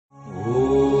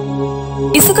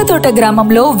ఇసుకతోట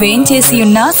గ్రామంలో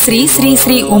వేంచేసియున్న శ్రీ శ్రీ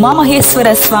శ్రీ ఉమామహేశ్వర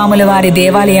స్వాముల వారి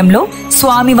దేవాలయంలో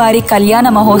స్వామివారి కళ్యాణ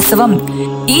మహోత్సవం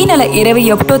ఈ నెల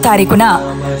 21వ తారీఖున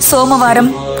సోమవారం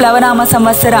ప్లవనామ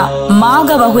సంవత్సర మాఘ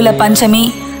బహుళ పంచమి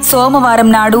సోమవారం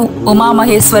నాడు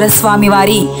ఉమామహేశ్వర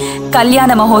స్వామివారి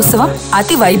కళ్యాణ మహోత్సవం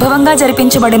అతి వైభవంగా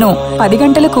జరిపించబడును. 10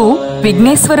 గంటలకు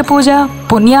విఘ్నేశ్వర పూజ,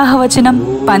 పుణ్యాహవచనం,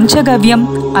 పంచగవ్యం,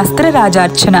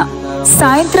 అస్త్రరాజార్చన.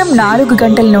 సాయంత్రం 4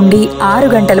 గంటల నుండి 6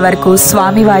 గంటల వరకు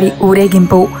స్వామివారి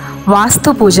ఊరేగింపు,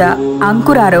 వాస్తు పూజ,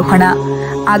 అంకురారోహణ,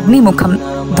 అగ్నిముఖం,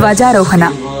 ధ్వజారోహణ.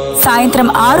 సాయంత్రం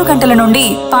 6 గంటల నుండి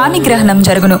పాణిగ్రహణం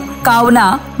జరుగును. కావున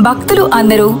భక్తులు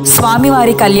అందరూ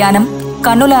స్వామివారి కళ్యాణం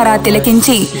కన్నులారా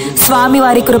తిలకించి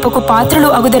స్వామివారి కృపకు పాత్రులు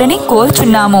అగుదరని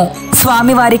కోరుచున్నాము.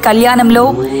 స్వామివారి కళ్యాణంలో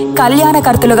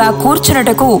కళ్యాణకర్తలుగా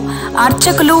కూర్చున్నటకు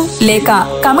అర్చకులు లేక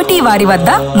కమిటీ వారి వద్ద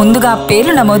ముందుగా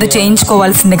పేర్లు నమోదు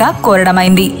చేయించుకోవాల్సిందిగా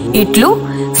కోరడమైంది. ఇట్లు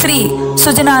శ్రీ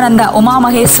సుజనానంద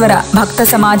ఉమామహేశ్వర భక్త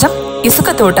సమాజం,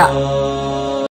 ఇసుకతోట.